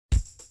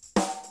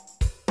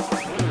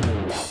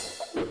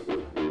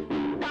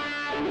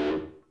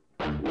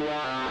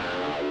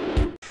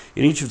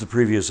In each of the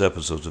previous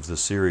episodes of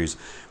this series,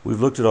 we've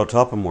looked at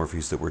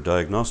autapomorphies that were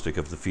diagnostic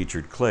of the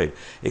featured clade,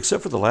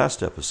 except for the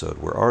last episode,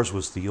 where ours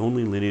was the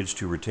only lineage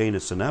to retain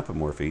its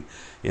synapomorphy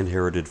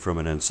inherited from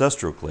an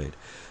ancestral clade,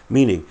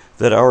 meaning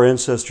that our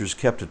ancestors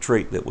kept a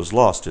trait that was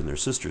lost in their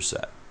sister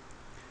set.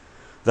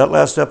 That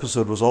last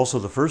episode was also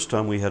the first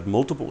time we had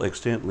multiple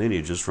extant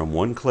lineages from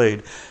one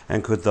clade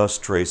and could thus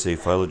trace a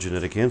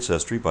phylogenetic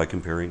ancestry by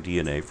comparing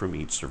DNA from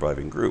each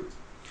surviving group.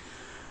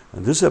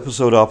 And this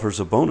episode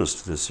offers a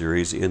bonus to this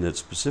series in that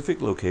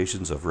specific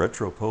locations of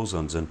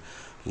retroposons and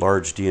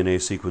large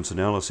DNA sequence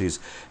analyses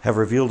have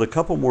revealed a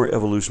couple more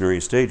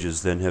evolutionary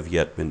stages than have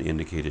yet been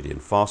indicated in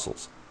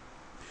fossils.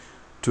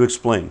 To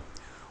explain,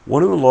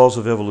 one of the laws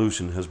of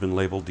evolution has been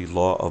labeled the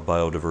Law of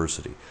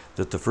Biodiversity,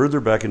 that the further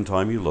back in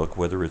time you look,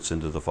 whether it's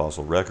into the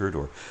fossil record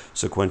or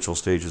sequential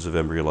stages of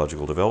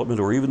embryological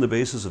development or even the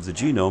basis of the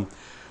genome,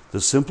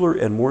 the simpler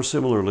and more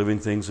similar living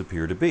things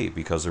appear to be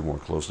because they're more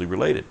closely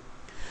related.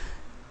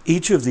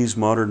 Each of these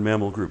modern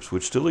mammal groups,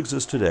 which still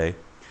exist today,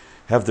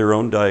 have their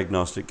own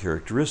diagnostic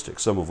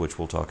characteristics, some of which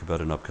we'll talk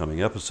about in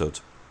upcoming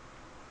episodes.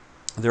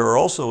 There are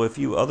also a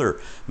few other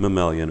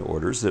mammalian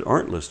orders that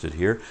aren't listed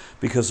here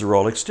because they're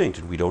all extinct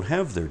and we don't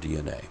have their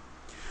DNA.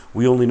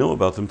 We only know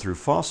about them through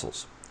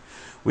fossils.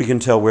 We can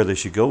tell where they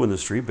should go in the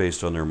tree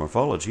based on their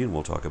morphology, and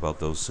we'll talk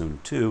about those soon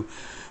too,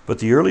 but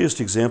the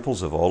earliest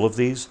examples of all of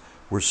these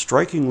were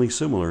strikingly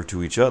similar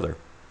to each other.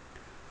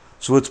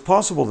 So it's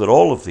possible that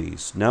all of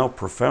these, now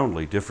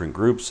profoundly different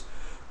groups,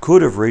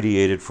 could have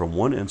radiated from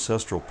one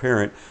ancestral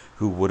parent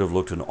who would have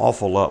looked an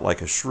awful lot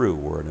like a shrew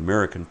or an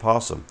American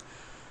possum.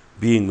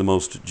 Being the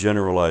most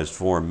generalized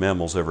form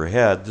mammals ever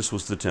had, this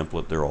was the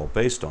template they're all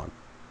based on.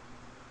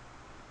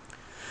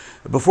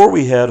 Before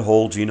we had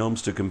whole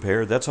genomes to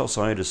compare, that's how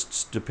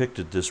scientists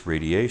depicted this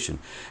radiation,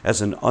 as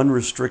an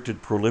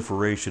unrestricted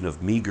proliferation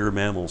of meager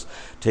mammals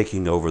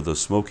taking over the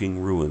smoking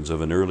ruins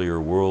of an earlier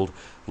world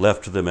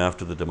left to them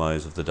after the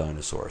demise of the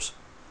dinosaurs.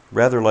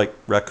 Rather like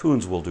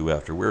raccoons will do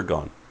after we're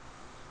gone.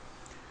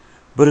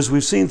 But as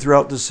we've seen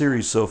throughout this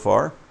series so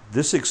far,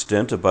 this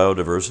extent of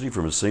biodiversity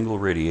from a single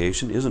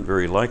radiation isn't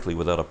very likely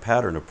without a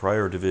pattern of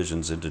prior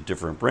divisions into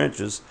different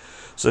branches,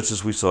 such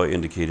as we saw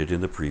indicated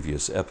in the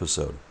previous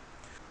episode.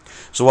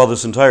 So while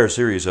this entire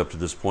series up to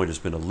this point has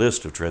been a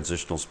list of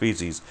transitional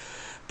species,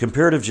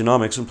 comparative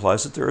genomics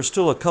implies that there are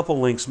still a couple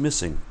links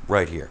missing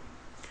right here.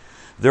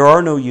 There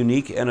are no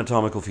unique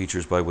anatomical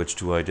features by which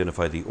to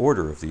identify the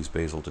order of these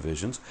basal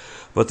divisions,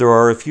 but there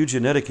are a few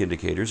genetic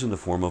indicators in the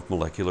form of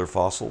molecular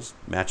fossils,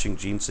 matching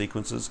gene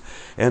sequences,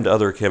 and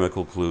other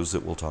chemical clues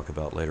that we'll talk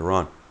about later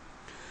on.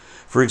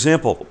 For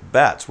example,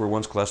 bats were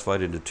once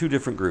classified into two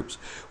different groups,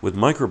 with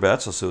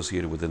microbats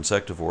associated with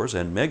insectivores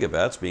and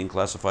megabats being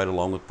classified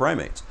along with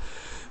primates,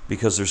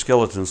 because their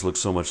skeletons look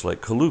so much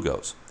like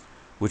colugos,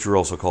 which are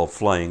also called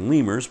flying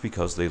lemurs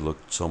because they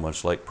looked so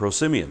much like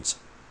prosimians.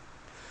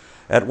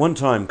 At one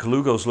time,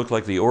 colugos looked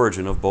like the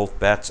origin of both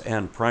bats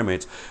and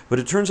primates, but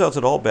it turns out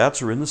that all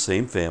bats are in the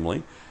same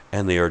family,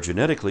 and they are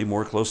genetically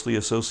more closely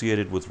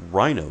associated with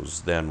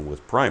rhinos than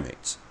with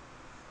primates,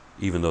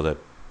 even though that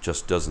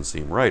just doesn't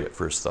seem right at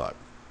first thought.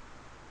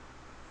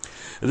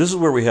 This is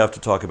where we have to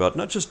talk about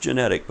not just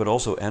genetic, but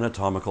also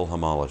anatomical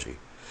homology.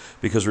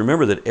 Because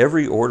remember that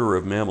every order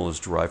of mammal is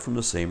derived from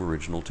the same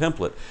original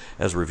template,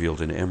 as revealed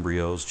in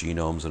embryos,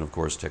 genomes, and of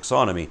course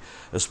taxonomy,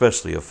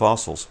 especially of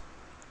fossils.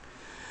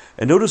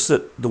 And notice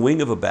that the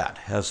wing of a bat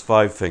has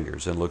 5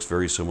 fingers and looks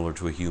very similar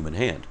to a human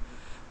hand.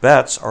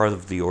 Bats are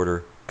of the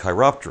order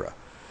Chiroptera,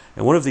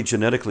 and one of the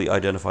genetically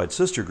identified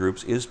sister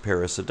groups is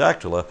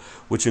Perissodactyla,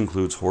 which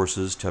includes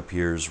horses,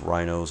 tapirs,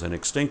 rhinos, and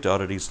extinct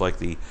oddities like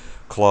the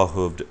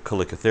claw-hooved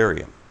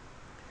Chalicotherium.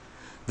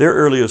 Their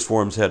earliest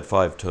forms had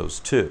 5 toes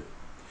too.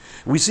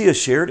 We see a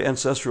shared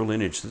ancestral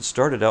lineage that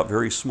started out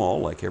very small,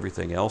 like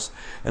everything else,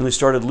 and they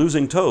started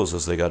losing toes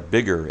as they got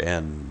bigger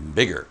and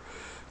bigger,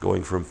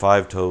 going from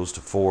 5 toes to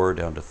 4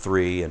 down to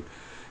 3, and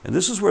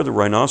this is where the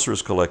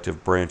rhinoceros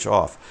collective branch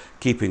off,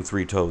 keeping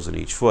 3 toes in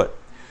each foot.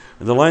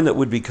 And the line that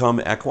would become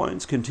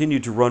equines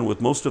continued to run with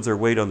most of their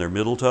weight on their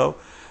middle toe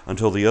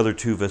until the other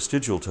 2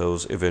 vestigial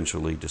toes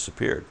eventually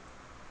disappeared.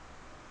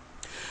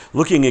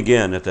 Looking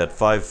again at that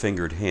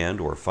 5-fingered hand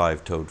or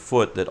 5-toed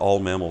foot that all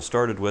mammals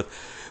started with,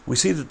 we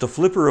see that the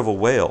flipper of a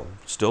whale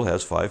still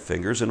has 5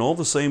 fingers and all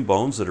the same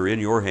bones that are in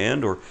your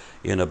hand or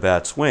in a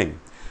bat's wing,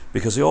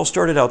 because they all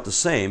started out the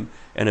same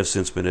and have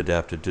since been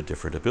adapted to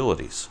different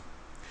abilities.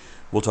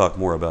 We'll talk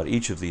more about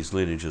each of these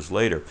lineages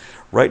later.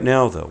 Right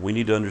now, though, we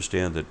need to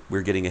understand that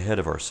we're getting ahead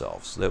of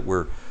ourselves, that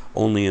we're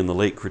only in the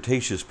late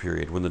Cretaceous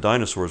period when the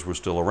dinosaurs were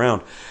still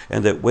around,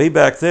 and that way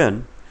back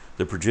then,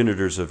 the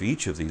progenitors of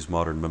each of these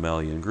modern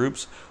mammalian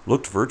groups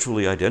looked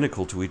virtually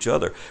identical to each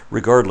other,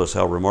 regardless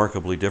how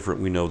remarkably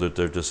different we know that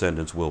their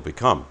descendants will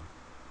become.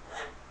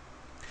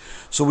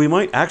 So we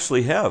might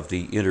actually have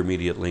the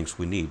intermediate links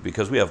we need,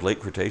 because we have late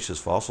Cretaceous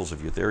fossils of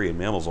eutherian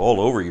mammals all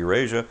over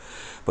Eurasia,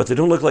 but they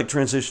don't look like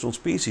transitional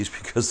species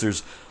because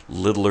there's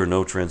little or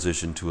no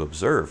transition to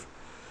observe.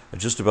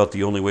 And just about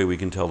the only way we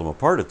can tell them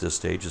apart at this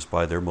stage is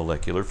by their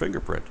molecular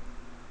fingerprint.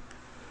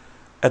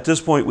 At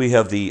this point, we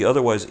have the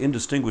otherwise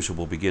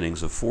indistinguishable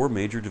beginnings of 4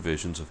 major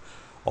divisions of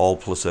all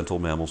placental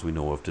mammals we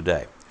know of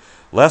today.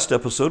 Last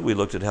episode, we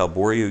looked at how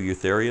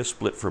Euarchontoglires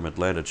split from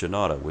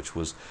Atlantogenata, which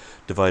was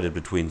divided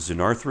between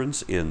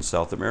Xenarthrans in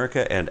South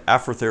America and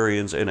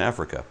Afrotherians in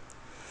Africa.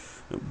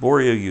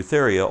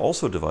 Euarchontoglires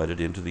also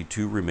divided into the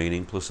 2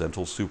 remaining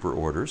placental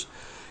superorders,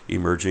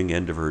 emerging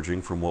and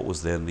diverging from what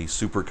was then the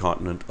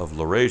supercontinent of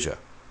Larezo.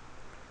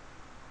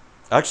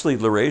 Actually,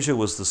 Larezo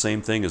was the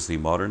same thing as the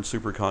modern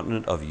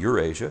supercontinent of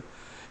Eurasia,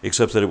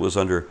 except that it was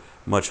under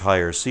much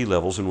higher sea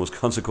levels and was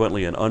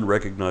consequently an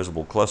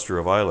unrecognizable cluster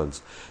of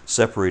islands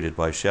separated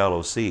by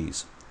shallow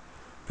seas,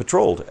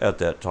 patrolled at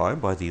that time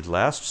by the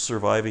last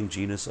surviving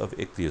genus of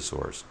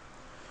ichthyosaurs,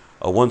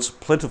 a once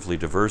plentifully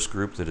diverse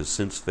group that has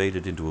since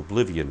faded into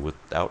oblivion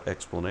without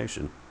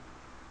explanation.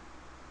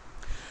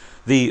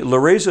 The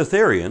Larezo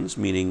Therians,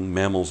 meaning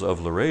mammals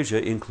of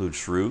Larezo, include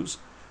shrews,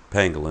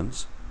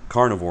 pangolins,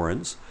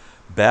 carnivorans,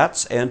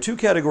 bats, and 2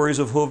 categories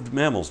of hoofed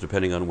mammals,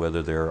 depending on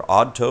whether they're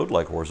odd-toed,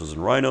 like horses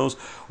and rhinos,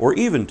 or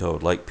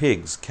even-toed, like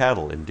pigs,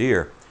 cattle, and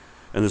deer.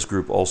 And this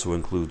group also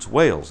includes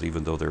whales,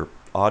 even though they're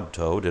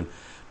odd-toed and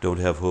don't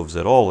have hooves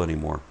at all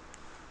anymore.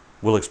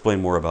 We'll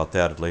explain more about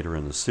that later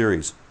in the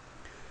series.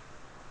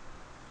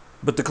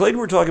 But the clade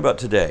we're talking about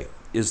today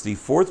is the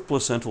 4th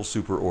placental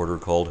superorder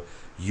called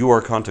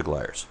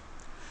Euarchontoglires.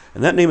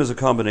 And that name is a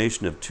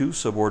combination of 2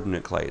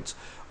 subordinate clades,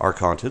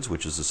 archontids,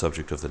 which is the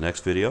subject of the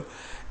next video,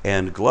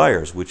 and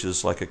glires, which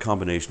is like a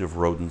combination of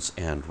rodents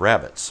and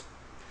rabbits.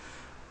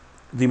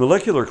 The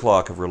molecular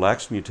clock of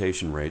relaxed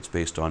mutation rates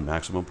based on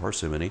maximum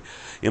parsimony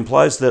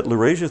implies that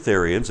Larezo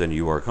Therians and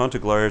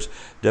Euarchontoglires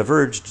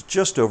diverged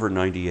just over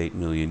 98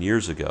 million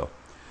years ago,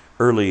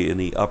 early in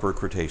the Upper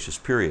Cretaceous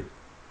period.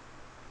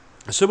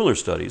 Similar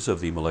studies of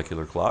the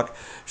molecular clock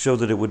show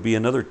that it would be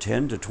another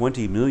 10 to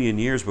 20 million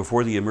years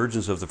before the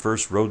emergence of the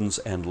first rodents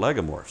and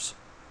lagomorphs.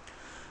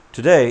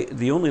 Today,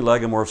 the only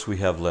lagomorphs we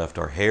have left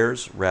are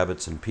hares,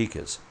 rabbits, and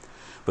pikas.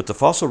 But the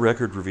fossil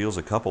record reveals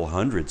a couple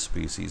hundred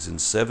species in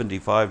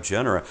 75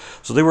 genera,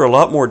 so they were a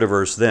lot more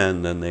diverse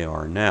then than they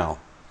are now.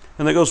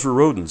 And that goes for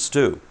rodents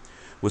too,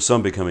 with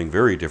some becoming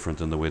very different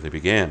than the way they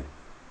began.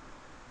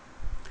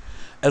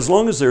 As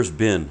long as there's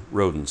been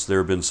rodents, there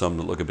have been some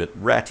that look a bit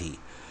ratty,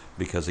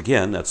 because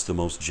again, that's the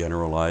most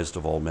generalized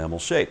of all mammal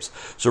shapes.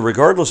 So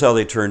regardless how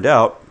they turned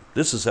out,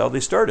 this is how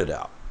they started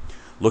out,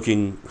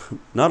 looking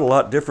not a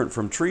lot different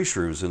from tree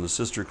shrews in the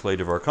sister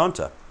clade of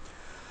Archonta.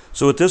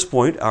 So at this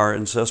point, our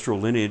ancestral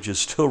lineage is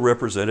still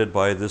represented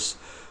by this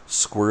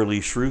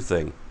squirrely shrew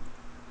thing.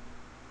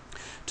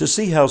 To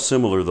see how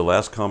similar the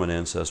last common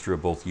ancestor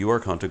of both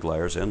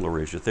Euarchontoglires and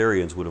Larezo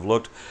Therians would have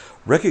looked,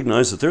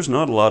 recognize that there's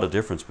not a lot of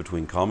difference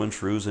between common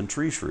shrews and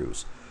tree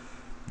shrews.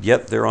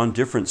 Yet they're on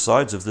different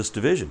sides of this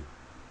division.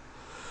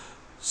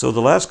 So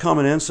the last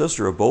common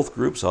ancestor of both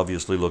groups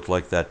obviously looked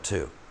like that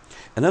too.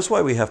 And that's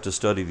why we have to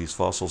study these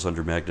fossils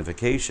under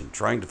magnification,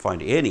 trying to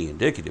find any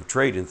indicative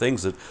trait in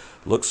things that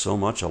look so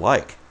much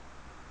alike.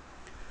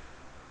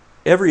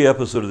 Every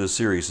episode of this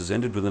series is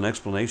ended with an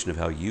explanation of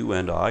how you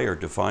and I are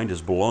defined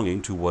as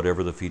belonging to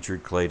whatever the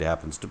featured clade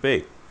happens to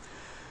be.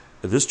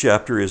 This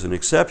chapter is an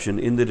exception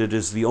in that it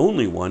is the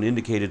only one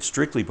indicated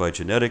strictly by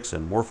genetics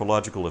and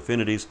morphological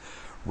affinities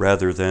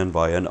rather than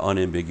by an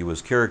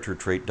unambiguous character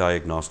trait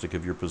diagnostic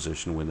of your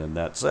position within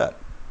that set.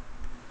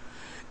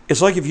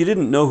 It's like if you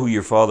didn't know who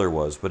your father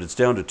was, but it's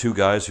down to 2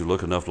 guys who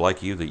look enough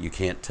like you that you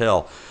can't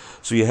tell,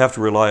 so you have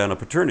to rely on a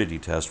paternity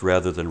test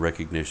rather than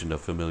recognition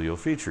of familial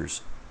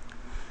features.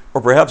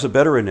 Or perhaps a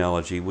better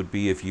analogy would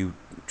be if you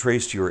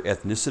traced your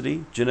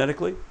ethnicity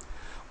genetically,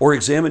 or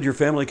examined your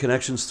family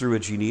connections through a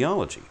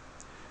genealogy.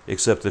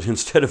 Except that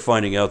instead of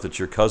finding out that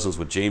you're cousins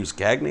with James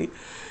Cagney,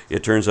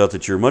 it turns out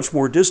that you're much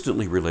more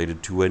distantly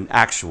related to an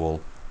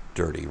actual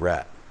dirty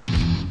rat.